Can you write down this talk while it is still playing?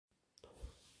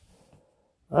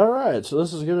Alright, so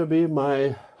this is going to be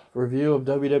my review of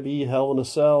WWE Hell in a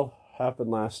Cell.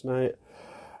 Happened last night.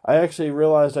 I actually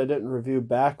realized I didn't review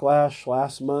Backlash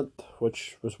last month,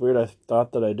 which was weird. I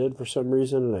thought that I did for some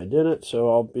reason, and I didn't, so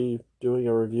I'll be doing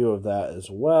a review of that as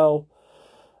well.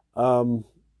 We'll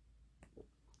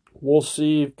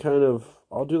see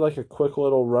I'll do like a quick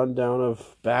little rundown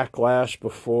of Backlash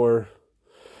before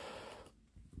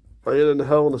I get into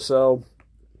Hell in a Cell.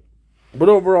 But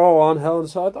overall, on Hell in a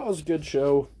Cell, I thought it was a good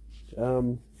show.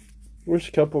 There's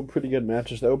a couple of pretty good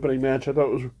matches. The opening match I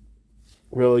thought was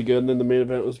really good, and then the main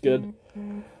event was good.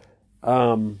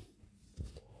 But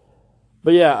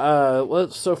yeah,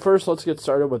 let's get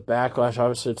started with Backlash.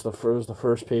 Obviously, it was the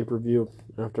first pay-per-view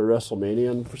after WrestleMania,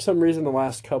 and for some reason, the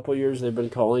last couple years they've been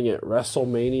calling it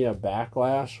WrestleMania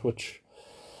Backlash, which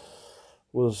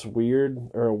was weird.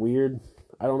 I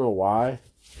don't know why.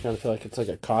 I kind of feel like it's like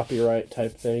a copyright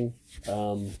type thing.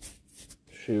 So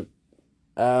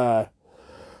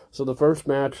the first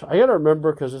match, I gotta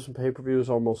remember because this pay-per-view was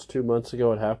almost 2 months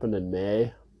ago. It happened in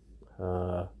May.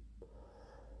 So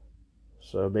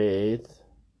May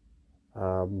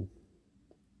 8th.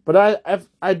 But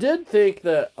I did think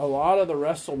that a lot of the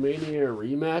WrestleMania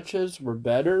rematches were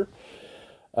better.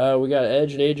 We got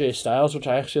Edge and AJ Styles, which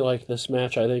I actually like this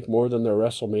match, I think, more than their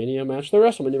WrestleMania match. Their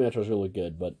WrestleMania match was really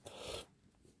good, but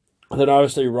then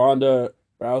obviously Ronda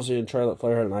Rousey and Charlotte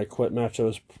Flair had an I Quit match that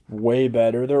was way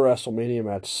better. Their WrestleMania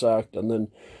match sucked. And then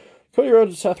Cody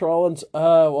Rhodes and Seth Rollins,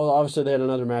 well, obviously they had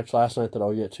another match last night that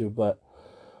I'll get to, but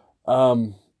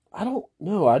I don't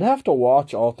know. I'd have to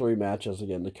watch all three matches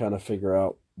again to kind of figure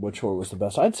out which one was the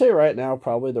best. I'd say right now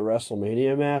probably the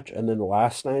WrestleMania match, and then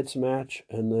last night's match,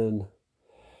 and then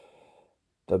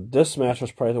this match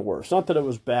was probably the worst. Not that it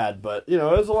was bad, but, it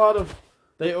was a lot of...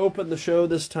 They opened the show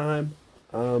this time.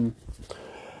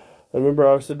 I remember,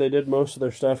 obviously, they did most of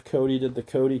their stuff. Cody did the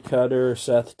Cody Cutter.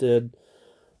 Seth did,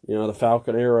 the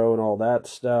Falcon Arrow and all that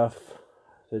stuff.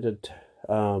 They did...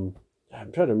 I'm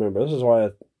trying to remember. This is why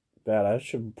I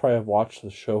should probably have watched the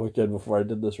show again before I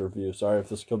did this review. Sorry if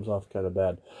this comes off kind of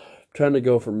bad. I'm trying to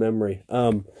go from memory.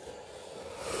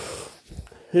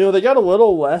 They got a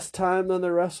little less time than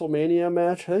their WrestleMania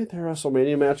match. I think their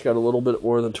WrestleMania match got a little bit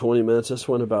more than 20 minutes. This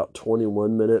one about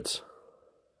 21 minutes.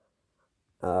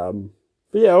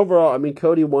 But yeah, overall, I mean,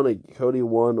 Cody won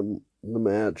the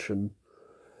match,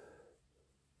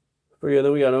 but yeah,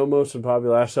 then we got Omos and Bobby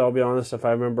Lashley. I'll be honest, if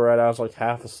I remember right, I was like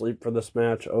half asleep for this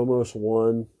match. Omos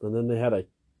won, and then they had a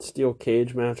steel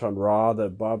cage match on Raw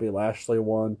that Bobby Lashley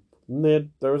won. And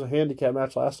there was a handicap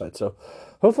match last night, so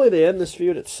hopefully they end this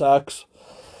feud. It sucks.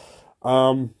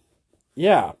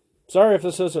 Yeah. Sorry if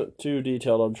this isn't too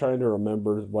detailed. I'm trying to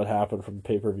remember what happened from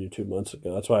pay-per-view 2 months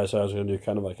ago. That's why I said I was going to do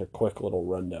kind of like a quick little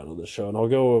rundown of the show, and I'll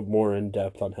go more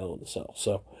in-depth on Hell in a Cell.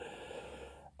 So,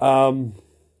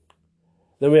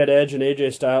 then we had Edge and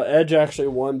AJ Styles. Edge actually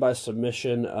won by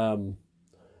submission.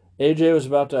 AJ was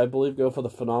about to, I believe, go for the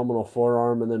phenomenal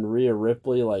forearm, and then Rhea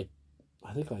Ripley,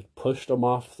 pushed him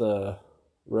off the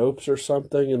ropes or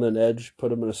something, and then Edge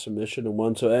put him in a submission and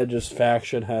won. So Edge's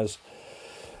faction has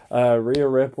Rhea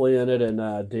Ripley in it,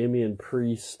 and Damian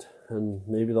Priest, and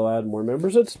maybe they'll add more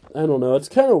members. I don't know. It's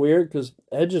kind of weird because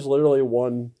Edge has literally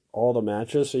won all the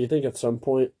matches, so you think at some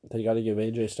point they got to give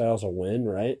AJ Styles a win,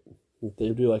 right? If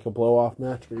they do like a blow-off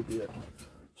match, maybe at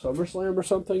SummerSlam or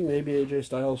something, maybe AJ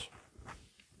Styles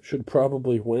should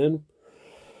probably win.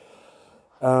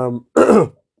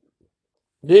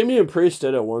 Damian Priest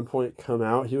did at one point come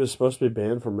out. He was supposed to be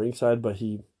banned from ringside, but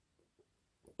he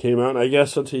came out, and I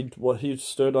guess since he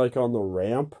stood like on the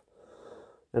ramp,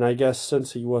 and I guess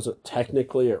since he wasn't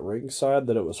technically at ringside,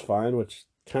 that it was fine, which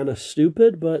kind of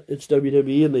stupid, but it's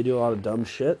WWE and they do a lot of dumb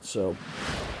shit. So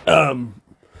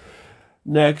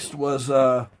next was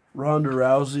Ronda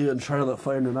Rousey and Charlotte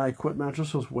Flair in an I Quit match.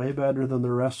 This was way better than the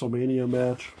WrestleMania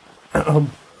match.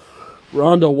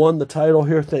 Ronda won the title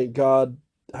here, thank God.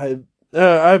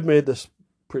 I've made this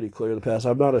pretty clear in the past.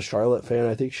 I'm not a Charlotte fan.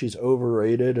 I think she's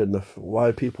overrated, and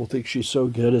why people think she's so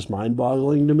good is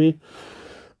mind-boggling to me.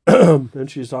 And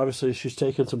she's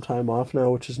taken some time off now,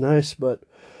 which is nice, but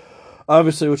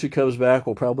obviously when she comes back,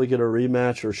 we'll probably get a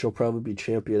rematch, or she'll probably be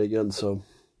champion again, so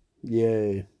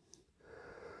yay.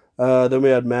 Then we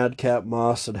had Madcap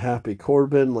Moss and Happy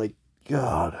Corbin.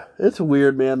 God, it's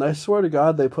weird, man. I swear to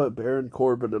God, they put Baron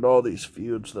Corbin in all these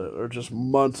feuds that are just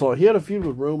months long. He had a feud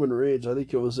with Roman Reigns. I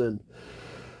think it was in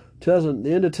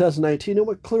the end of 2019. It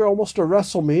went clear almost to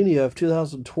WrestleMania of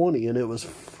 2020, and it was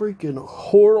freaking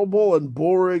horrible and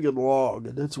boring and long.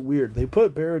 And it's weird. They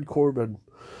put Baron Corbin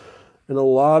in a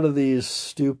lot of these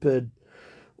stupid,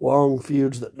 long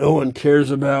feuds that no one cares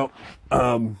about.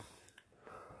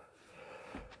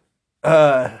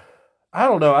 Uh, I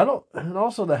don't know. I don't, and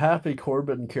also the Happy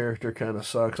Corbin character kind of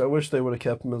sucks. I wish they would have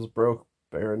kept him as broke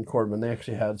Baron Corbin. They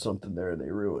actually had something there and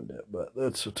they ruined it, but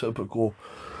that's a typical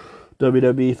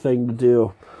WWE thing to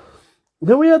do.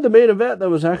 Then we had the main event that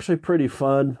was actually pretty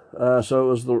fun. So it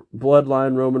was the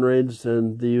Bloodline, Roman Reigns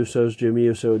and the Usos, Jimmy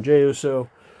Uso and Jey Uso,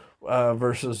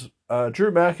 versus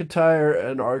Drew McIntyre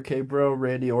and RK Bro,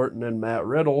 Randy Orton and Matt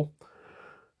Riddle.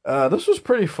 This was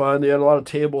pretty fun. They had a lot of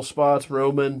table spots.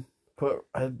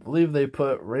 I believe they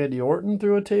put Randy Orton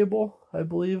through a table, I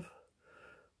believe.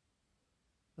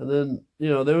 And then,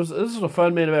 this is a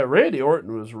fun main event. Randy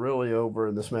Orton was really over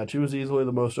in this match. He was easily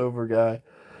the most over guy.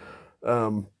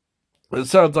 It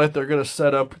sounds like they're going to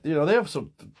set up, they have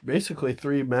basically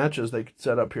 3 matches they could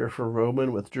set up here for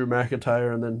Roman with Drew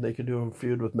McIntyre, and then they could do a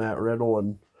feud with Matt Riddle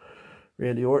and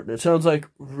Randy Orton. It sounds like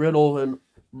Riddle and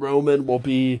Roman will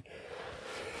be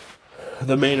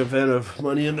the main event of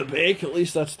Money in the Bank. At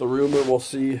least that's the rumor. We'll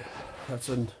see. That's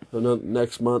in the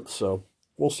next month, so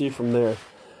we'll see from there.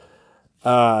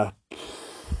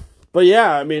 But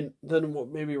yeah, I mean, then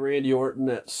maybe Randy Orton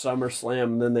at SummerSlam,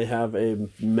 and then they have a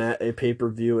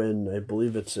pay-per-view in, I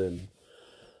believe it's in,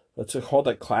 what's it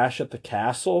called, Clash at the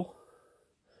Castle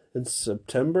in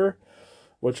September,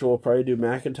 which will probably do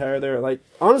McIntyre there. Like,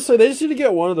 honestly, they just need to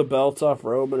get one of the belts off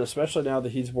Roman, especially now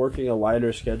that he's working a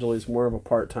lighter schedule. He's more of a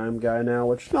part-time guy now,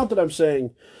 which, not that I'm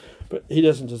saying, but he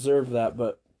doesn't deserve that.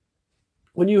 But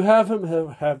when you have him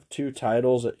have 2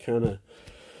 titles, it kind of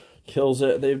kills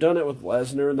it. They've done it with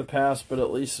Lesnar in the past, but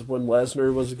at least when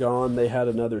Lesnar was gone, they had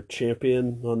another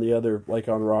champion on the other, like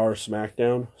on Raw or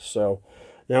SmackDown. So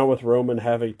now with Roman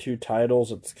having 2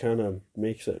 titles, it's kind of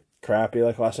makes it crappy.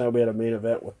 Like last night we had a main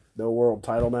event with no world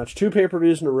title match. 2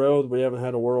 pay-per-views in a row, we haven't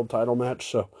had a world title match.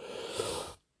 So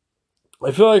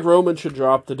I feel like Roman should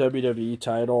drop the WWE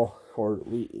title, or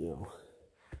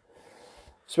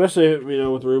especially,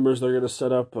 with rumors they're going to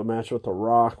set up a match with The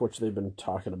Rock, which they've been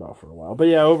talking about for a while. But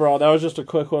yeah, overall, that was just a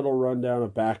quick little rundown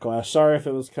of Backlash. Sorry if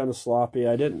it was kind of sloppy.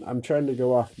 I'm trying to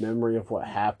go off memory of what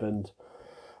happened.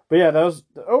 But yeah,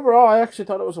 overall, I actually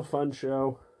thought it was a fun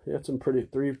show. We had some 3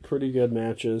 pretty good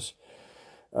matches.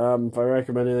 If I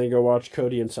recommend anything, go watch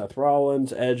Cody and Seth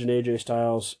Rollins, Edge and AJ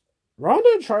Styles. Ronda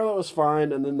and Charlotte was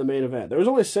fine, and then the main event. There was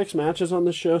only 6 matches on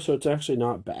this show, so it's actually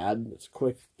not bad. It's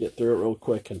quick, get through it real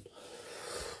quick, and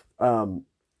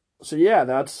so yeah,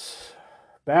 that's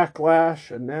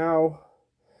Backlash, and now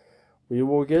we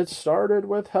will get started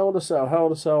with Hell in a Cell. Hell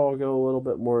in a Cell, I'll go a little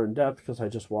bit more in depth because I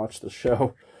just watched the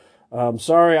show.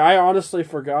 Sorry, I honestly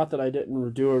forgot that I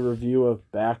didn't do a review of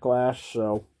Backlash,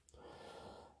 so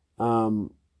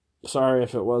sorry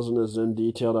if it wasn't as in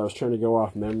detailed. I was trying to go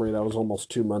off memory. That was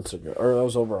almost 2 months ago, or that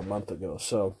was over a month ago.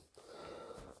 So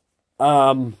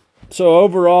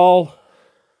overall,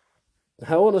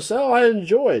 Hell in a Cell, I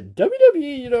enjoyed.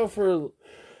 WWE, for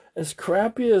as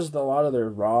crappy as a lot of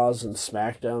their Raws and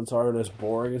SmackDowns are and as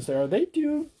boring as they are, they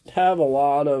do have a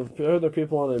lot of, whether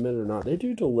people want to admit it or not, they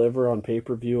do deliver on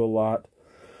pay-per-view a lot.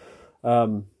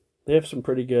 They have some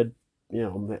pretty good,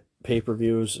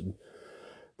 pay-per-views, and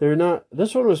they're not,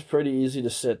 this one was pretty easy to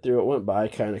sit through. It went by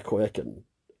kind of quick, and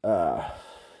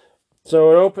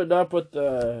so it opened up with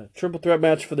the triple threat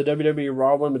match for the WWE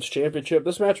Raw Women's Championship.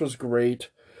 This match was great.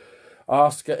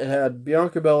 It had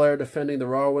Bianca Belair defending the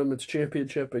Raw Women's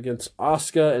Championship against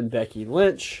Asuka and Becky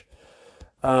Lynch.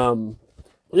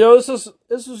 This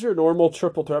is your normal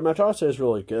triple threat match. I would say it's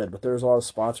really good, but there's a lot of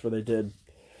spots where they did,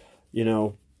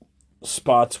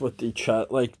 spots with each other,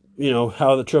 like,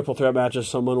 how the triple threat matches,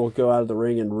 someone will go out of the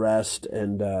ring and rest,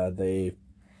 and the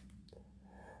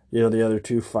other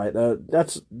 2 fight.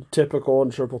 That's typical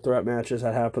in triple threat matches.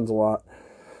 That happens a lot.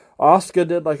 Asuka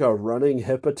did like a running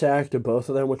hip attack to both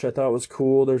of them, which I thought was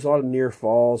cool. There's a lot of near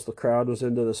falls. The crowd was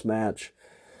into this match.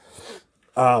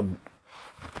 The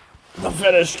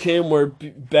finish came where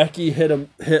Becky hit,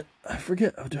 I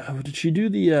forget, did she do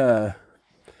the,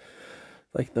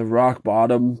 like the rock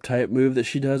bottom type move that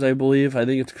she does, I believe? I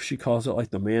think she calls it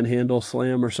like the manhandle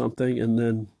slam or something. And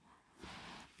then,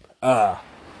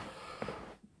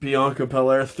 Bianca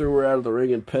Belair threw her out of the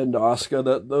ring and pinned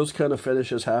Asuka. Those kind of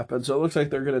finishes happen. So it looks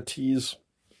like they're going to tease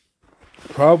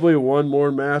probably one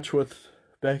more match with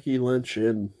Becky Lynch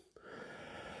and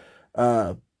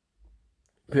Bianca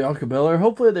Belair.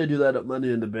 Hopefully they do that at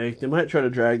Money in the Bank. They might try to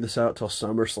drag this out till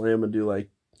SummerSlam and do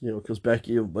because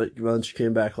Becky Lynch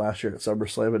came back last year at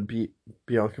SummerSlam and beat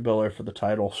Bianca Belair for the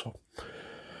title. So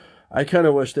I kind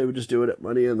of wish they would just do it at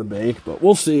Money in the Bank, but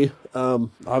we'll see.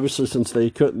 Obviously, since they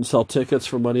couldn't sell tickets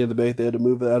for Money in the Bank, they had to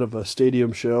move it out of a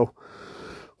stadium show,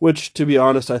 which, to be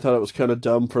honest, I thought it was kind of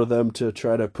dumb for them to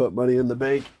try to put Money in the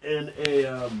Bank in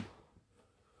a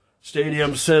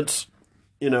stadium, since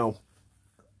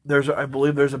I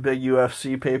believe there's a big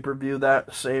UFC pay-per-view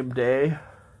that same day,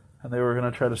 and they were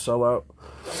going to try to sell out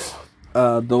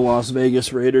the Las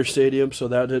Vegas Raiders Stadium, so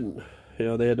that didn't,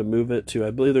 they had to move it to,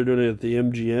 I believe they're doing it at the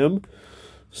MGM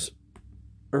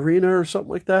Arena or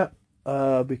something like that,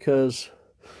 because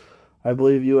I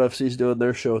believe UFC's doing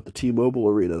their show at the T-Mobile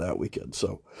Arena that weekend,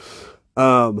 so,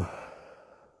 but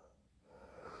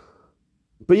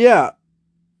yeah,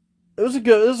 it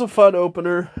was a fun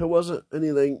opener. It wasn't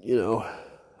anything,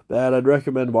 bad. I'd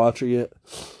recommend watching it.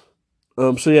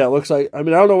 So yeah, it looks like, I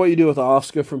don't know what you do with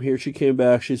Asuka from here. She came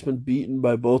back. She's been beaten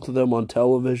by both of them on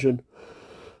television.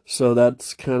 So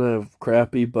that's kind of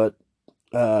crappy, but,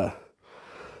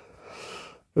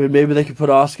 maybe they could put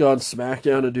Asuka on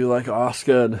SmackDown and do like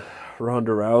Asuka and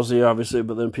Ronda Rousey, obviously,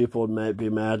 but then people might be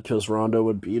mad because Ronda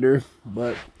would beat her.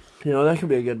 But, that could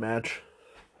be a good match.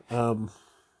 So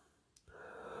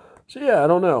yeah, I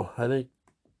don't know. I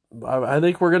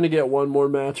think we're going to get one more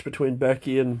match between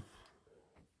Becky and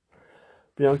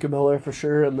Bianca Belair for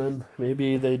sure, and then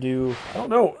maybe they do, I don't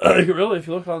know, really, if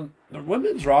you look on, the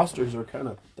women's rosters are kind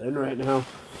of thin right now.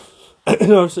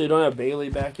 So you don't have Bayley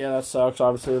back, yeah, that sucks,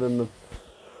 obviously, then the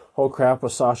whole crap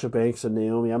with Sasha Banks and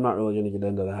Naomi, I'm not really going to get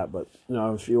into that, but,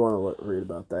 if you want to read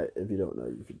about that, if you don't know,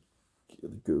 you can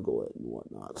Google it and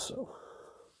whatnot, so.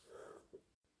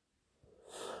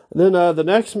 And then the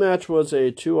next match was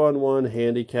a 2-on-1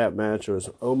 handicap match. It was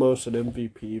Omos and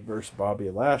MVP versus Bobby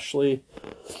Lashley.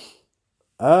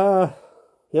 The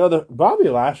Bobby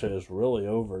Lashley is really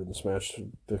over in this match.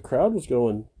 The crowd was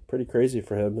going pretty crazy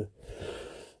for him.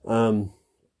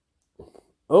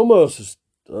 Omos is,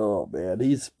 oh man,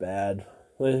 he's bad.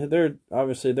 They're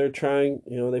trying,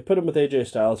 they put him with AJ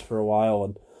Styles for a while,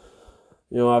 and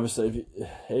obviously,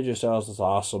 AJ Styles is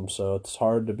awesome, so it's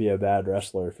hard to be a bad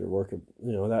wrestler if you're working,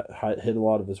 that hit a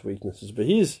lot of his weaknesses. But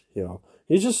he's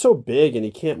just so big and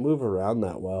he can't move around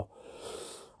that well.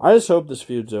 I just hope this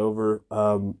feud's over.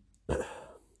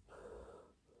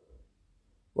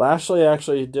 Lashley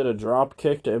actually did a drop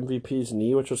kick to MVP's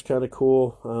knee, which was kind of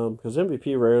cool, because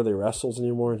MVP rarely wrestles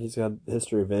anymore, and he's got a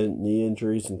history of knee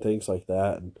injuries and things like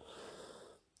that. And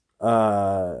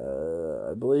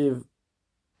I believe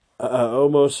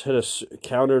almost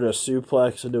countered a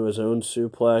suplex into his own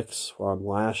suplex on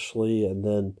Lashley, and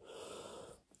then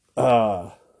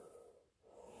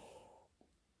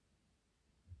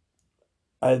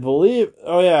I believe,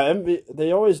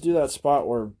 they always do that spot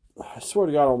where, I swear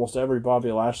to God, almost every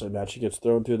Bobby Lashley match, he gets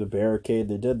thrown through the barricade.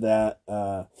 They did that.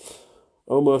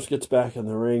 Almost gets back in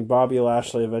the ring. Bobby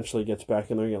Lashley eventually gets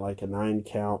back in the ring at like a 9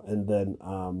 count, and then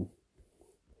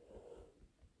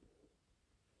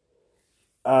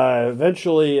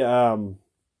eventually,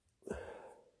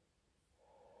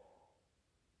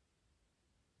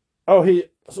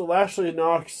 so Lashley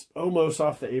knocks Omos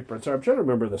off the apron. Sorry, I'm trying to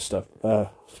remember this stuff.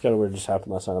 It's kind of weird, it just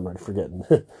happened last night. I'm already forgetting.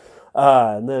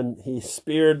 And then he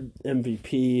speared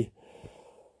MVP.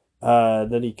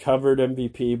 Then he covered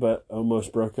MVP, but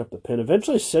almost broke up the pin.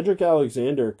 Eventually, Cedric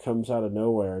Alexander comes out of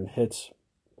nowhere and hits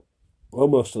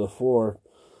Omos to the floor.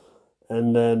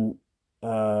 And then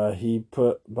he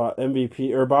put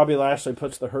MVP, or Bobby Lashley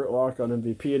puts the Hurt Lock on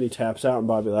MVP, and he taps out, and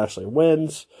Bobby Lashley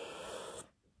wins.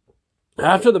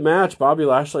 After the match, Bobby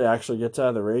Lashley actually gets out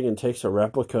of the ring and takes a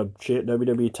replica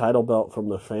WWE title belt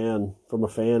from a fan,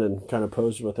 and kind of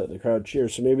poses with it. The crowd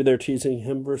cheers. So maybe they're teasing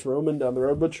him versus Roman down the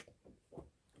road, which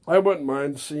I wouldn't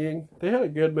mind seeing. They had a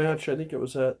good match. I think it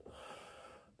was I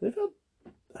don't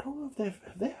know if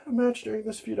they had a match during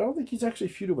this feud. I don't think he's actually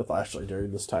feuded with Lashley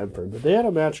during this time frame, but they had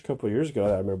a match a couple of years ago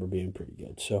that I remember being pretty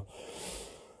good. So,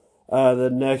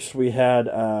 then next we had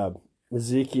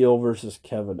Ezekiel versus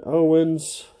Kevin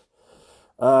Owens.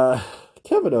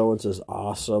 Kevin Owens is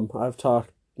awesome. I've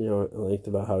talked, at length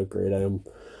about how great I am.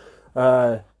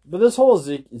 But this whole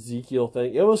Ezekiel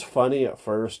thing, it was funny at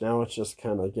first. Now it's just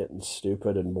kind of getting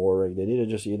stupid and boring. They need to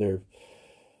just either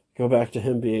go back to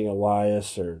him being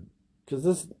Elias, or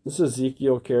because this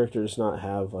Ezekiel character does not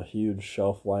have a huge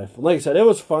shelf life. Like I said, it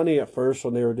was funny at first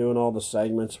when they were doing all the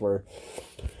segments where,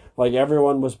 like,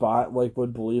 everyone would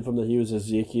believe him that he was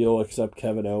Ezekiel except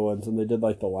Kevin Owens, and they did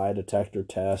like the lie detector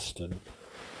test, and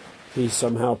he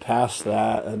somehow passed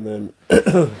that, and then they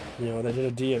did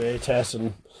a DNA test, and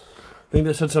I think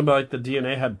they said something like the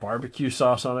DNA had barbecue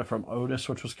sauce on it from Otis,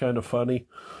 which was kind of funny.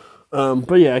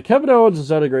 But yeah, Kevin Owens has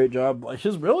done a great job. Like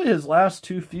his last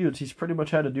 2 feuds, he's pretty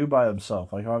much had to do by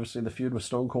himself. Like obviously the feud with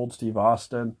Stone Cold Steve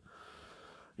Austin.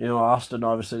 Austin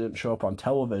obviously didn't show up on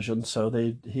television, so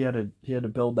he had to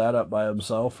build that up by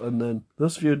himself. And then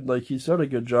this feud, like he's done a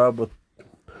good job with.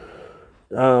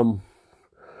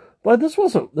 But this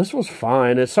was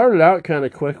fine. It started out kind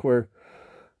of quick where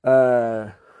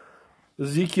Ezekiel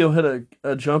hit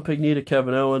a jumping knee to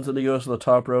Kevin Owens, and he goes to the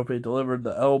top rope. He delivered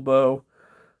the elbow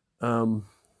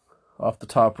off the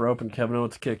top rope, and Kevin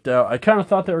Owens kicked out. I kind of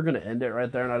thought they were going to end it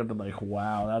right there, and I'd have been like,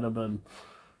 wow, that'd have been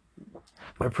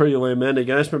a pretty lame ending.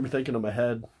 I just remember thinking in my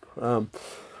head,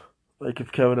 like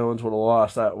if Kevin Owens would have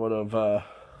lost, that would have...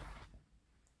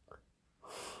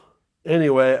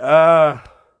 Anyway,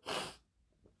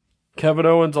 Kevin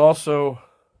Owens also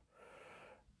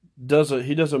does a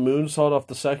moonsault off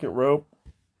the second rope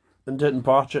and didn't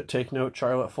botch it. Take note,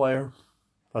 Charlotte Flair.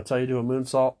 That's how you do a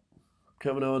moonsault.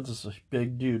 Kevin Owens is a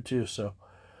big dude too, so.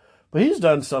 But he's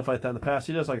done stuff like that in the past.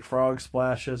 He does like frog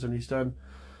splashes, and he's done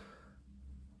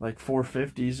like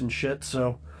 450s and shit.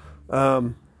 So,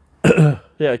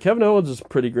 yeah, Kevin Owens is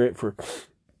pretty great for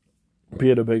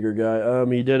being a bigger guy.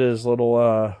 He did his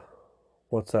little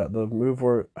what's that? The move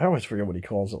where I always forget what he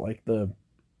calls it. Like the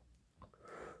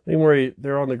thing where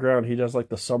they're on the ground. He does like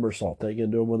the somersault thing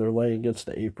into them when they're laying against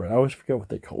the apron. I always forget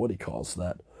what he calls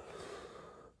that.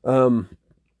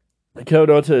 Kevin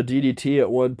Owens hit a DDT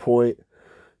at one point.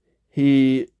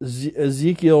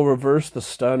 Ezekiel reversed the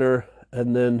stunner,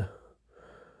 and then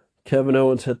Kevin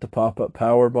Owens hit the pop-up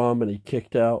powerbomb, and he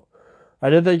kicked out. I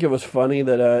did think it was funny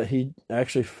that he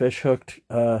actually fish hooked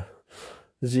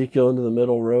Ezekiel into the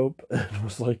middle rope and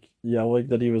was like yelling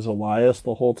that he was Elias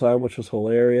the whole time, which was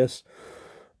hilarious.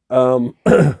 Kevin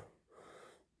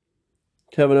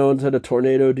Owens had a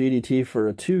tornado DDT for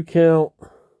a 2 count.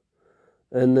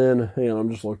 And then, hang on, I'm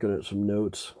just looking at some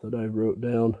notes that I wrote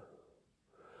down.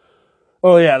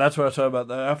 Oh, yeah, that's what I was talking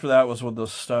about. After that was with the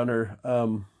stunner.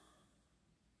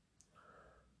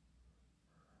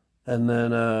 And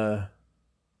then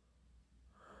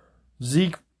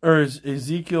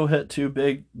Ezekiel hit 2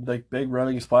 big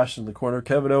running splashes in the corner.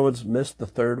 Kevin Owens missed the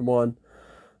third one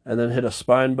and then hit a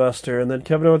spine buster. And then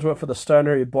Kevin Owens went for the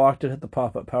stunner. He blocked it, hit the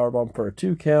pop-up powerbomb for a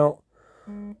 2 count.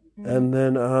 Mm-hmm. And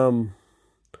then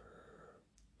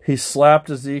he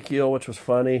slapped Ezekiel, which was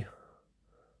funny.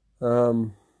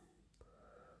 Then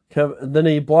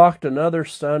he blocked another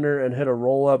stunner and hit a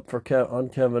roll-up on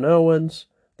Kevin Owens.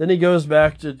 Then he goes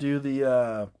back to do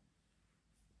the...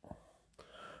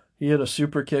 he hit a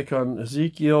super kick on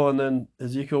Ezekiel, and then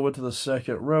Ezekiel went to the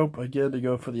second rope again to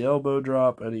go for the elbow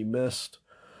drop, and he missed.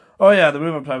 Oh, yeah, the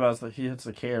move I'm talking about is that he hits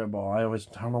the cannonball. I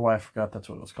don't know why I forgot that's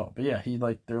what it was called. But yeah,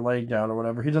 they're laying down or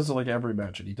whatever. He does it like every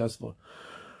match, and he does the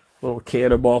little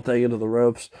cannonball thing into the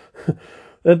ropes.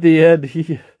 At the end,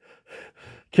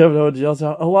 Kevin Owens yells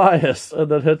out, Elias, and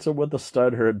then hits him with the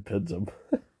stunner and pins him.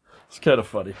 It's kind of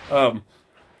funny.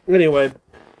 Anyway,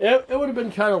 it would have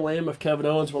been kind of lame if Kevin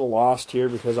Owens would have lost here,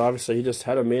 because obviously he just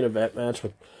had a main event match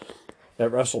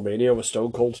at WrestleMania with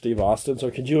Stone Cold Steve Austin.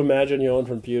 So could you imagine going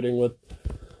from feuding with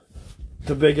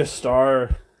the biggest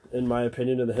star, in my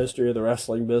opinion, in the history of the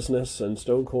wrestling business, and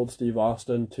Stone Cold Steve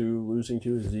Austin, to losing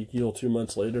to Ezekiel 2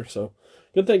 months later? So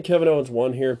good thing Kevin Owens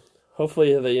won here.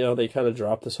 Hopefully they kind of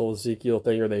drop this whole Ezekiel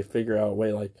thing, or they figure out a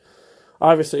way. Like,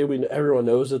 obviously everyone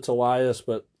knows it's Elias,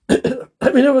 but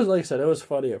I mean, it was, like I said, it was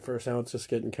funny at first. Now it's just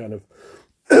getting kind of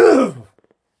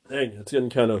it's getting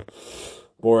kind of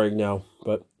boring now.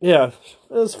 But yeah, it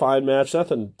was a fine match.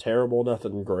 Nothing terrible,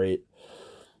 nothing great.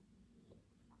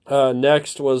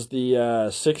 Next was the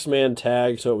 6-man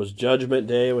tag. So it was Judgment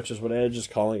Day, which is what Edge is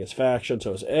calling his faction. So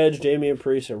it was Edge, Damian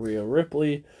Priest, and Rhea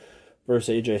Ripley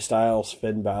versus AJ Styles,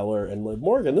 Finn Balor, and Liv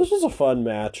Morgan. This was a fun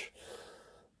match.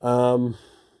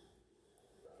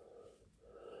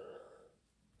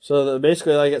 So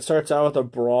basically, like, it starts out with a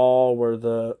brawl where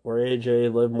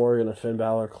AJ, Liv Morgan, and Finn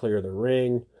Balor clear the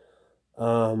ring.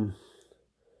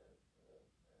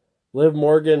 Liv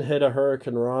Morgan hit a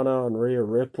Hurricane Rana on Rhea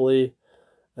Ripley,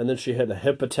 and then she hit a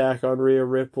hip attack on Rhea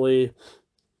Ripley.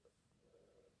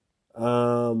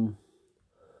 Trying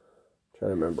to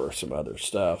remember some other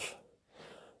stuff.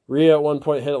 Rhea at one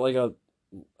point hit like a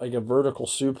vertical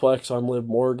suplex on Liv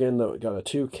Morgan that got a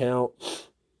 2 count.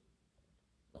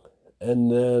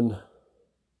 And then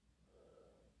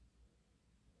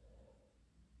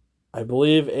I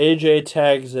believe AJ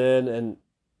tags in,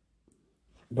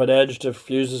 but Edge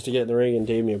refuses to get in the ring, and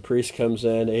Damian Priest comes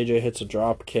in. AJ hits a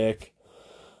drop kick.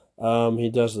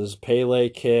 He does this Pele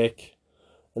kick,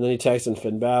 and then he tags in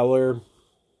Finn Balor.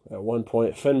 At one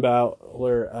point, Finn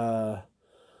Balor,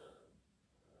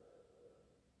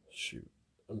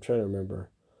 I'm trying to remember.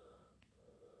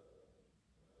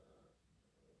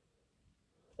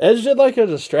 Edge did like a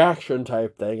distraction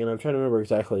type thing, and I'm trying to remember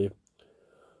exactly.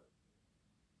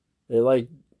 Then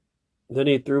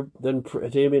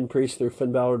Damian Priest threw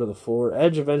Finn Balor to the floor.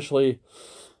 Edge eventually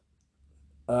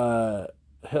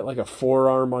hit like a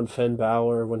forearm on Finn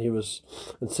Balor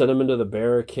and sent him into the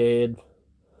barricade.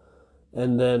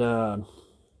 And then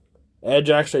Edge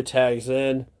actually tags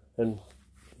in and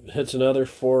hits another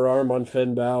forearm on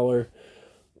Finn Balor.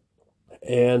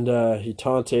 And he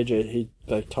taunts AJ. He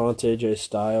taunts AJ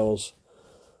Styles.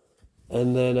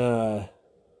 And then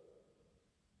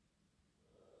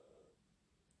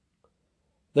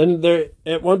there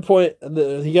at one point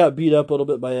he got beat up a little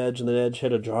bit by Edge, and then Edge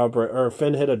hit a jawbreaker, or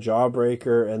Finn hit a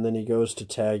jawbreaker, and then he goes to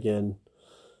tag in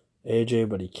AJ,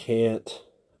 but he can't.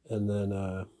 And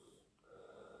then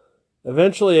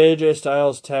eventually AJ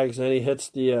Styles tags in. He hits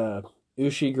the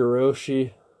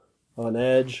Ushi-Goroshi on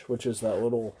Edge, which is that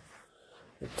little.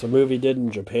 It's a move he did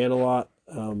in Japan a lot.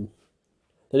 Then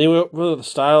he went with the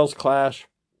Styles Clash.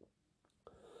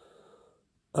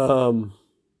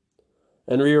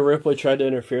 And Rhea Ripley tried to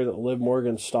interfere, that Liv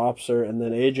Morgan stops her, and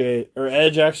then Edge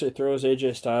actually throws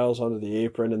AJ Styles onto the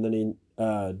apron, and then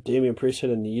Damian Priest hit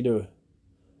a knee to,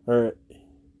 or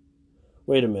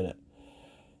wait a minute,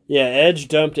 yeah, Edge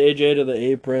dumped AJ to the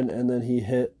apron, and then he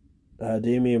hit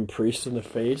Damian Priest in the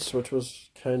face, which was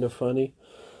kind of funny.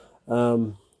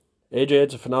 AJ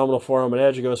hits a phenomenal forearm, and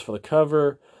Edge goes for the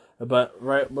cover, but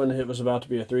right when it was about to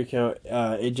be a 3 count,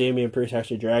 Damian Priest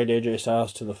actually dragged AJ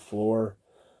Styles to the floor.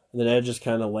 And then Edge is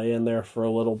kind of laying there for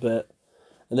a little bit.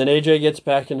 And then AJ gets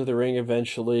back into the ring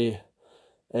eventually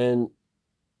and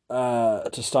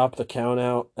to stop the count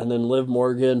out. And then Liv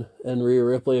Morgan and Rhea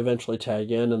Ripley eventually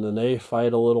tag in, and then they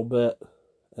fight a little bit.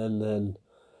 And then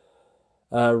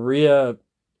Liv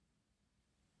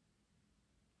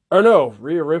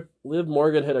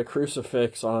Morgan hit a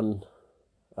crucifix on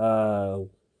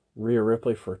Rhea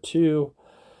Ripley for 2.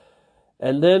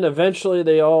 And then eventually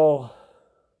they all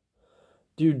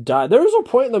die. There was a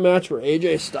point in the match where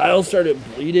AJ Styles started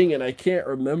bleeding, and I can't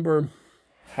remember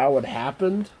how it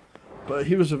happened, but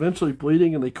he was eventually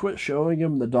bleeding, and they quit showing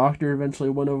him. The doctor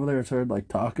eventually went over there and started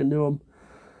talking to him.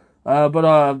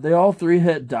 But they all 3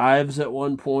 hit dives at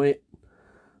one point.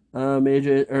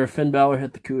 Finn Balor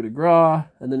hit the coup de grace,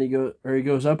 and then he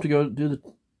goes up to go do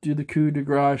the coup de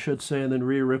grace, I should say, and then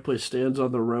Rhea Ripley stands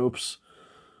on the ropes,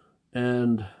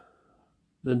 and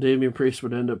then Damian Priest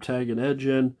would end up tagging Edge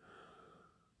in.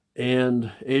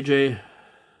 And AJ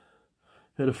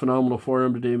hit a phenomenal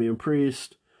forearm to Damian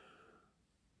Priest.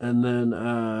 And then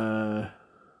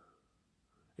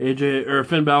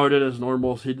Finn Balor did as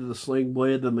normal. He did the sling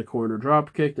blade, then the corner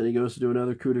drop kick. Then he goes to do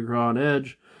another coup de grace on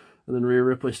Edge. And then Rhea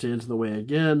Ripley stands in the way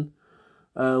again.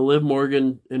 Liv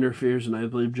Morgan interferes and I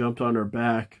believe jumped on her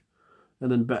back.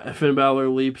 And then Finn Balor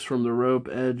leaps from the rope.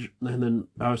 Edge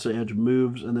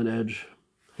moves, and then Edge.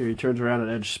 Here he turns around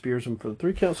and Edge spears him for the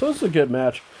 3 count. So it's a good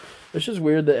match. It's just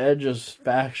weird that Edge's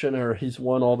faction, or he's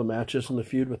won all the matches in the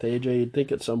feud with AJ. You'd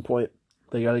think at some point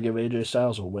they got to give AJ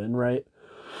Styles a win, right?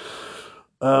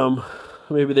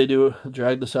 Maybe they do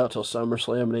drag this out till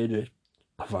SummerSlam and AJ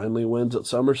finally wins at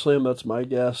SummerSlam. That's my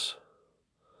guess.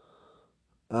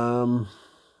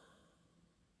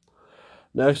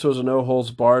 Next was a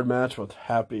no-holds-barred match with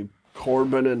Happy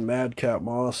Corbin and Madcap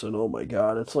Moss, and oh my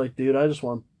god, it's like, dude, I just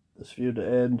want this feud to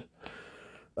end.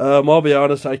 I'll be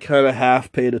honest, I kind of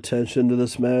half paid attention to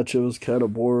this match. It was kind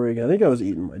of boring. I think I was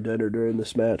eating my dinner during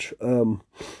this match. Yeah,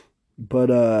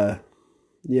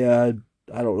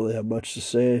 I don't really have much to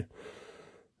say.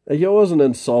 It wasn't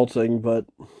insulting, but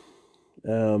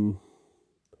I'm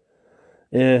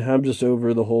just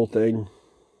over the whole thing.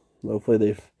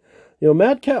 Hopefully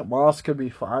Madcap Moss could be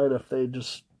fine if they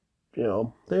just, he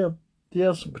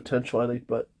has some potential, I think,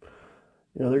 but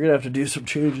they're going to have to do some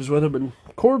changes with him. And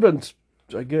Corbin's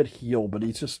a good heel, but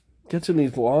he just gets in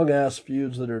these long-ass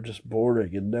feuds that are just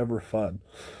boring and never fun.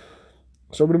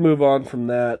 So I'm going to move on from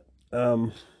that.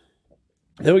 Then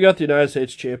we got the United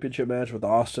States Championship match with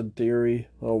Austin Theory.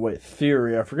 Oh, wait,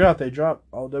 Theory. I forgot they dropped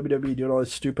all WWE doing all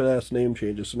these stupid-ass name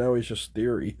changes, so now he's just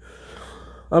Theory.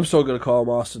 I'm still going to call him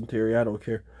Austin Theory. I don't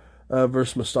care.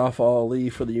 Versus Mustafa Ali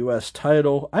for the U.S.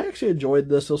 title. I actually enjoyed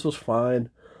this. This was fine.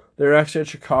 They're actually in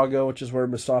Chicago, which is where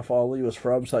Mustafa Ali was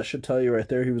from, so that should tell you right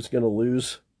there he was going to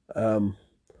lose.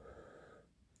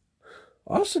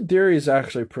 Austin Theory is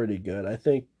actually pretty good. I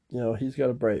think, he's got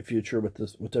a bright future with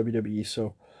WWE,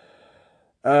 so...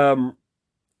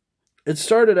 It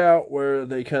started out where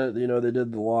they kind of, they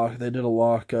did a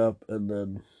lockup, and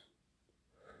then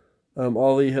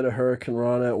Ali hit a Hurricane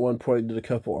Rana at one point, did a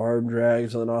couple arm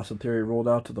drags, and then Austin Theory rolled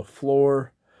out to the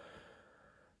floor.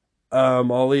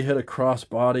 Ali hit a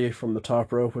crossbody from the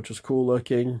top rope, which was cool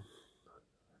looking.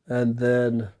 And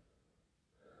then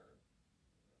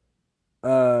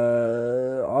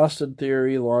Austin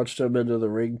Theory launched him into the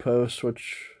ring post,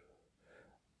 which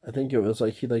I think it was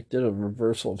he did a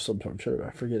reversal of some sort.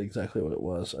 I forget exactly what it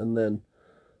was. And then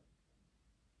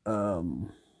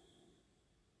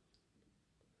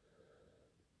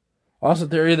Austin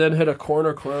Theory then hit a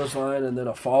corner clothesline and then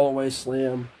a fall-away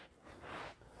slam.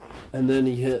 And then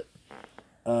he hit,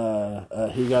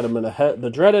 he got him in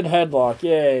the dreaded headlock.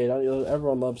 Yay,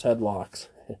 everyone loves headlocks.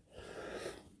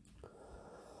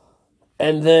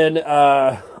 And then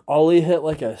Ali hit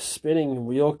like a spinning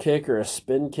wheel kick or a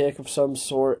spin kick of some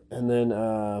sort. And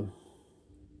then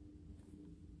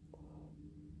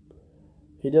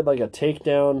he did like a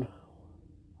takedown.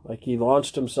 Like he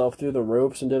launched himself through the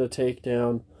ropes and did a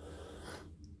takedown.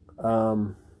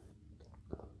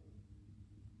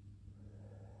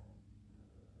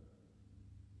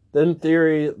 Then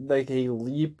Theory, like he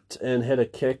leaped and hit a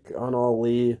kick on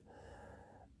Ali.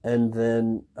 And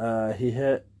then he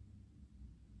hit...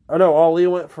 Oh no, Ali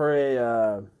went for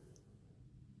a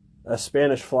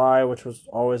Spanish fly, which was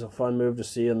always a fun move to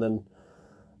see. And then...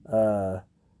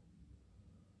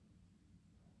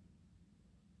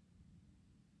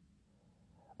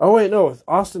 Oh wait, no,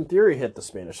 Austin Theory hit the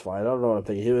Spanish fly. I don't know what I'm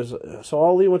thinking. So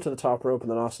Ali went to the top rope,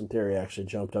 and then Austin Theory actually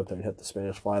jumped up there and hit the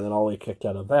Spanish fly. And then Ali kicked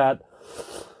out of that.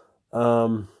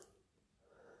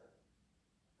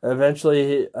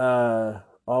 Eventually,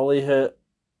 Ali hit,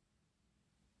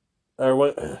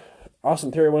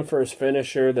 Austin Theory went for his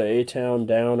finisher, the A-Town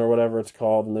down or whatever it's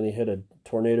called, and then he hit a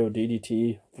tornado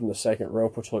DDT from the second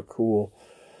rope, which looked cool.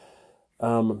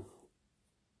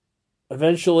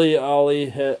 Eventually,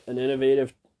 Ali hit an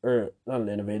innovative, or not an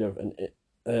innovative,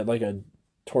 like a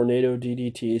tornado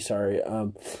DDT, sorry.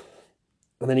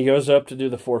 And then he goes up to do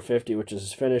the 450, which is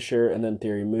his finisher, and then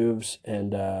Theory moves,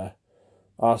 and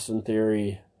Austin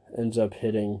Theory ends up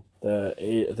hitting the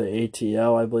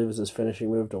ATL, I believe is his finishing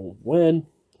move to win.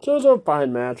 So it was a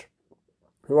fine match.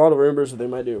 There were a lot of rumors that they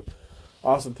might do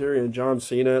Austin Theory and John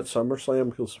Cena at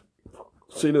SummerSlam, because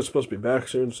Cena's supposed to be back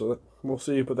soon, so we'll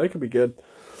see, but they could be good.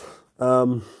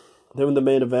 Then the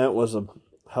main event was a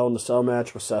Hell in a Cell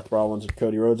match with Seth Rollins and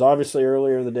Cody Rhodes. Obviously,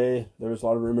 earlier in the day, there was a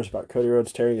lot of rumors about Cody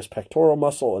Rhodes tearing his pectoral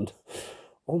muscle, and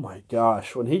oh my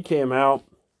gosh, when he came out,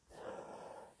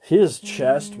 his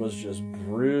chest was just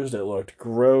bruised. It looked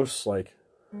gross, like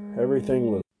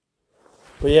everything was.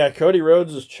 But yeah, Cody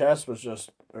Rhodes' chest was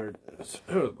just it was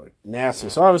like nasty.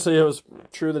 So obviously, it was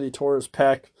true that he tore his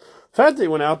pec. The fact that he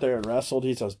went out there and wrestled,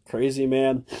 he's a crazy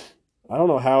man. I don't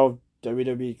know how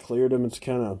WWE cleared him. It's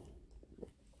kind of...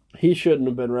 He shouldn't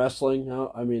have been wrestling.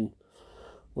 I mean,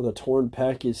 with a torn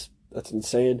pec, that's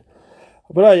insane.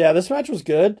 But yeah, this match was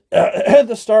good. At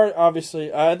the start,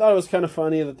 obviously, I thought it was kind of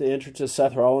funny that the entrance to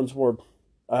Seth Rollins wore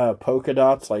polka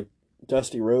dots like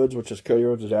Dusty Rhodes, which is Cody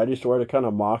Rhodes' dad used to wear, to kind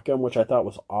of mock him, which I thought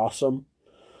was awesome.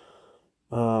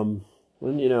 And,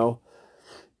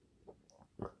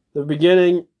 the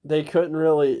beginning, they couldn't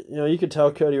really, you could tell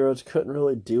Cody Rhodes couldn't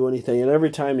really do anything. And every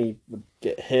time he would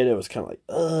get hit, it was kind of like,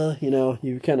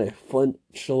 you kind of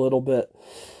flinched a little bit.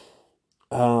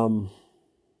 Dude,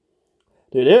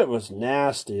 it was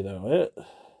nasty, though.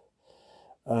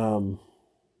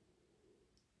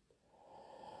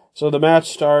 So the match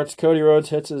starts. Cody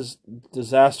Rhodes hits his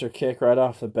disaster kick right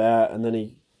off the bat, and then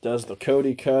he does the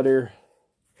Cody Cutter.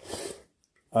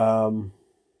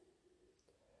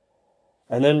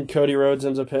 And then Cody Rhodes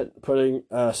ends up putting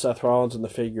Seth Rollins in the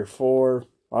figure 4.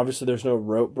 Obviously, there's no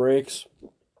rope breaks.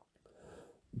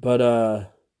 But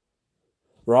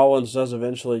Rollins does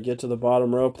eventually get to the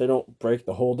bottom rope. They don't break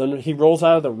the hold. Then he rolls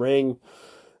out of the ring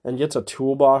and gets a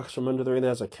toolbox from under the ring that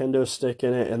has a kendo stick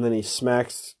in it. And then he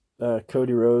smacks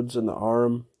Cody Rhodes in the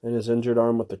arm, in his injured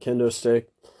arm, with the kendo stick.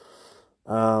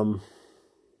 And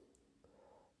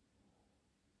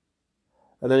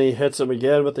then he hits him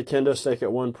again with the kendo stick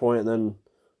at one point, and then...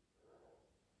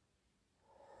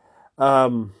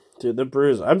 dude, the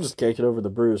bruise. I'm just caking over the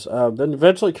bruise. Then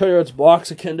eventually Cody Rhodes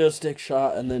blocks a kendo stick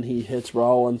shot, and then he hits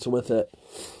Rollins with it.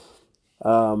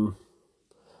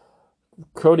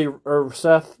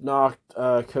 Seth knocked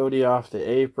Cody off the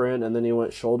apron, and then he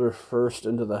went shoulder first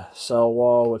into the cell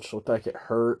wall, which looked like it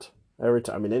hurt every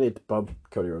time. I mean, any bump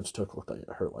Cody Rhodes took looked like it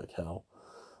hurt like hell.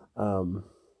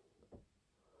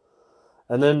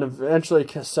 And then eventually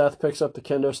Seth picks up the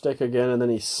kendo stick again, and then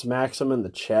he smacks him in the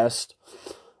chest.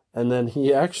 And then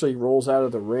he actually rolls out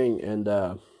of the ring,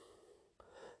 and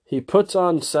he puts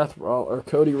on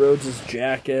Cody Rhodes'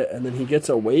 jacket, and then he gets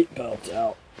a weight belt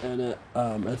out, and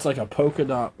it's like a polka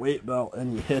dot weight belt,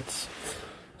 and he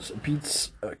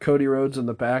beats Cody Rhodes in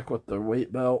the back with the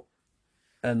weight belt,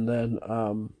 and then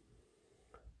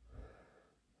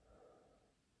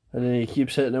he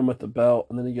keeps hitting him with the belt,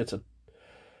 and then he gets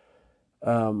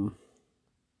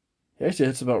he actually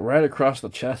hits the belt right across the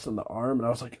chest and the arm, and I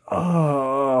was like,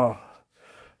 oh.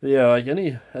 Yeah,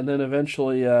 and then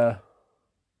eventually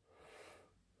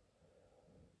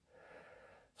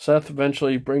Seth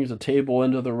eventually brings a table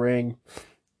into the ring,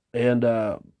 and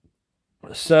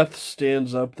Seth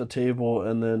stands up the table,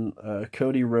 and then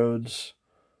Cody Rhodes,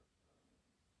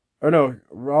 or no,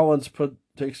 Rollins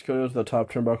takes Cody to the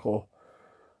top turnbuckle,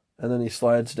 and then he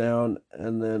slides down,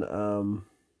 and then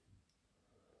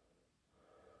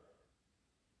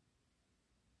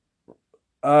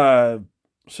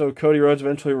so Cody Rhodes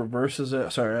eventually reverses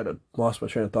it. Sorry, I had lost my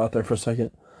train of thought there for a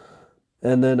second.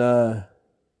 And then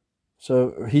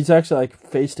so he's actually like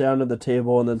face down to the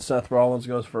table, and then Seth Rollins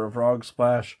goes for a frog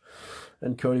splash,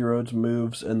 and Cody Rhodes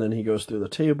moves, and then he goes through the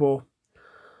table.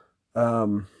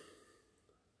 So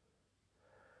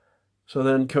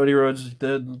then Cody Rhodes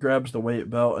then grabs the weight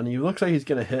belt, and he looks like he's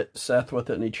going to hit Seth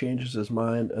with it, and he changes his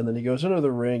mind, and then he goes into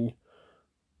the ring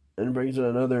and brings in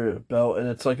another belt, and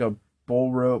it's like a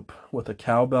bull rope with a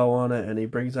cowbell on it, and he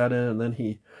brings that in, and then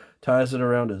he ties it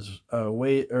around his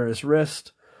his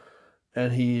wrist,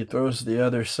 and he throws the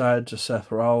other side to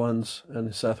Seth Rollins,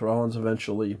 and Seth Rollins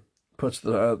eventually puts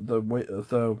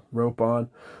the rope on.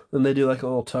 Then they do like a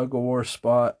little tug of war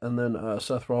spot, and then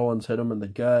Seth Rollins hit him in the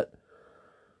gut.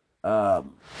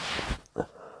 And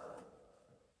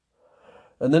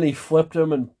then he flipped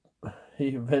him, and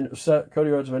Cody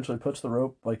Rhodes eventually puts the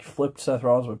rope, like flipped Seth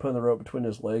Rollins by putting the rope between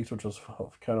his legs, which was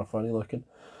kind of funny looking.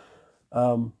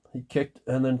 He kicked,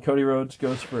 and then Cody Rhodes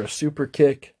goes for a super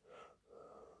kick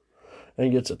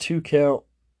and gets a 2 count,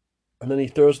 and then he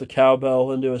throws the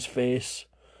cowbell into his face,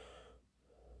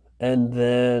 and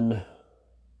then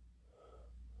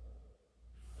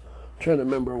I'm trying to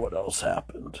remember what else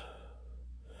happened.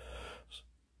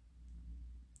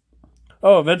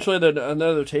 Oh, eventually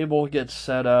another table gets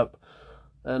set up,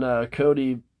 and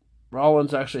Cody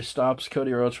Rollins actually stops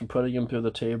Cody Rhodes from putting him through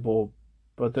the table,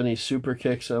 but then he super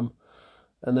kicks him,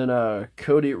 and then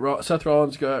Seth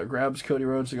Rollins grabs Cody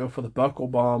Rhodes to go for the buckle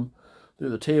bomb through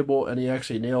the table, and he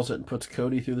actually nails it and puts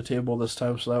Cody through the table this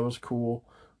time, so that was cool.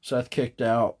 Seth kicked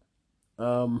out.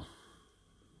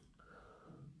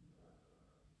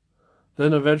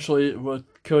 Then eventually, with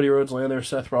Cody Rhodes laying there,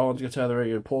 Seth Rollins gets out of the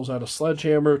ring and pulls out a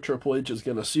sledgehammer. Triple H is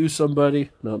going to sue somebody.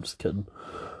 No, I'm just kidding.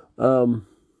 So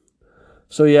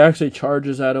he actually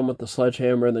charges at him with the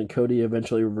sledgehammer, and then Cody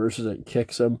eventually reverses it and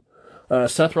kicks him.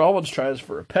 Seth Rollins tries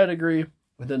for a pedigree,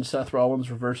 and then Seth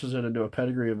Rollins reverses it into a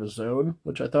pedigree of his own,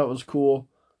 which I thought was cool,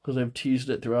 because they've teased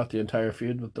it throughout the entire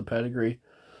feud with the pedigree.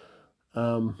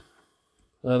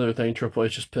 Another thing, Triple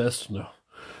H is pissed. No.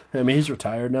 I mean, he's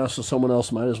retired now, so someone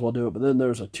else might as well do it. But then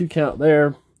there's a 2 count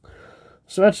there.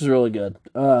 So match is really good.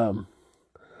 So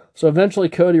eventually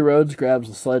Cody Rhodes grabs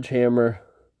the sledgehammer,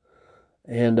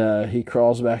 and he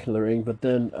crawls back into the ring. But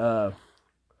then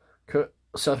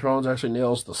Seth Rollins actually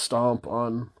nails the stomp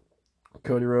on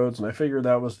Cody Rhodes, and I figured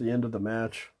that was the end of the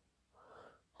match.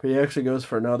 But he actually goes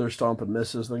for another stomp and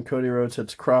misses. Then Cody Rhodes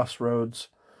hits Crossroads,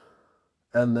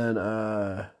 and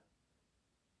then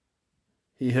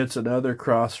he hits another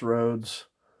Crossroads,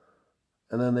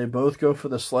 and then they both go for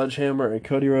the sledgehammer, and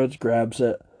Cody Rhodes grabs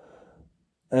it,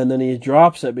 and then he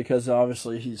drops it because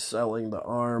obviously he's selling the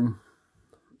arm.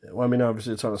 Well, I mean,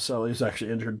 obviously it's on a sell. He's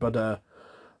actually injured, but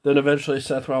then eventually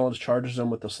Seth Rollins charges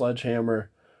him with the sledgehammer,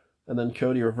 and then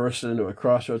Cody reverses it into a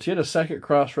Crossroads. He had a second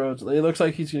Crossroads, and then he looks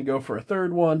like he's going to go for a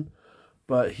third one,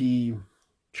 but he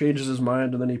changes his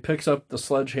mind, and then he picks up the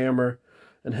sledgehammer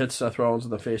and hits Seth Rollins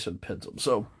in the face and pins him.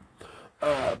 So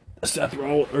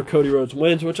Cody Rhodes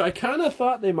wins, which I kind of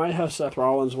thought they might have Seth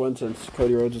Rollins win since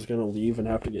Cody Rhodes is going to leave and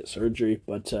have to get surgery.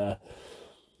 But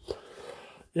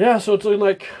yeah, so it's looking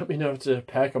like, I mean, I have to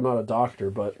pack. I'm not a doctor,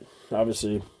 but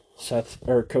obviously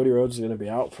Cody Rhodes is going to be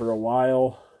out for a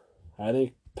while. I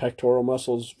think pectoral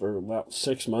muscles for about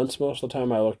 6 months most of the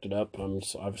time. I looked it up. I'm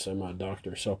not a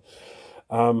doctor, so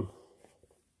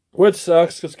which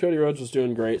sucks because Cody Rhodes was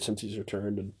doing great since he's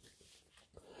returned. And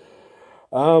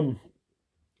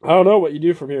I don't know what you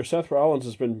do from here. Seth Rollins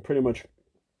has been pretty much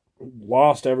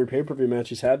lost every pay-per-view match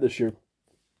he's had this year.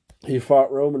 He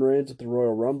fought Roman Reigns at the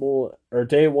Royal Rumble. Or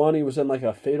day one, he was in like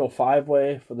a fatal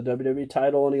 5-way for the WWE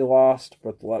title, and he lost,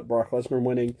 with Brock Lesnar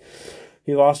winning.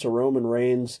 He lost to Roman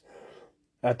Reigns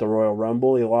at the Royal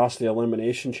Rumble. He lost the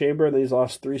Elimination Chamber, and then he's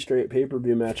lost 3 straight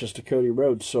pay-per-view matches to Cody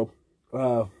Rhodes. So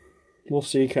we'll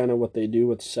see kind of what they do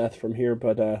with Seth from here.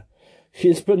 But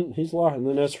he's lost. And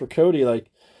then as for Cody,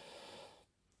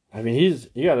 I mean,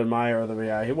 you got to admire the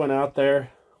guy. He went out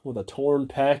there with a torn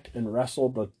pec and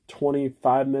wrestled the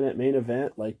 25-minute main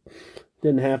event.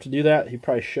 Didn't have to do that. He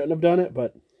probably shouldn't have done it,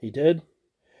 but he did.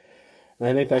 And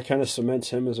I think that kind of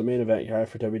cements him as a main event guy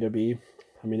for WWE.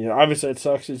 I mean, obviously it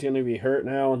sucks he's going to be hurt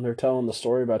now, and they're telling the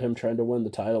story about him trying to win the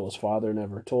title his father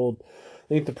never told. I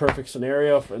think the perfect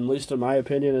scenario, at least in my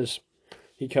opinion, is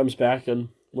he comes back and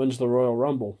wins the Royal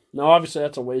Rumble. Now, obviously,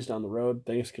 that's a ways down the road.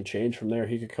 Things can change from there.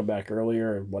 He could come back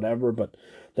earlier or whatever, but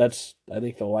that's, I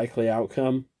think, the likely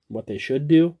outcome, what they should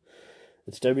do.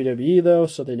 It's WWE, though,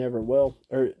 so they never will.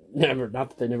 Or, never, not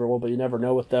that they never will, but you never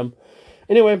know with them.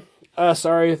 Anyway,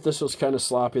 sorry if this was kind of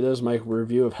sloppy. This is my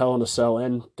review of Hell in a Cell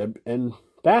and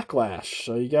Backlash.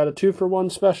 So you got a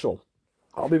 2-for-1 special.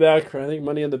 I'll be back, I think,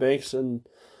 Money in the Bank's in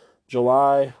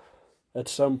July at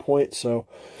some point, so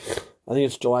I think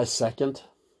it's July 2nd.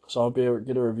 So I'll be able to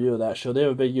get a review of that show. They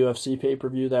have a big UFC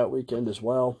pay-per-view that weekend as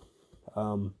well.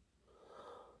 So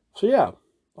yeah,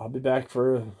 I'll be back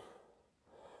for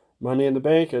Money in the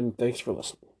Bank, and thanks for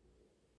listening.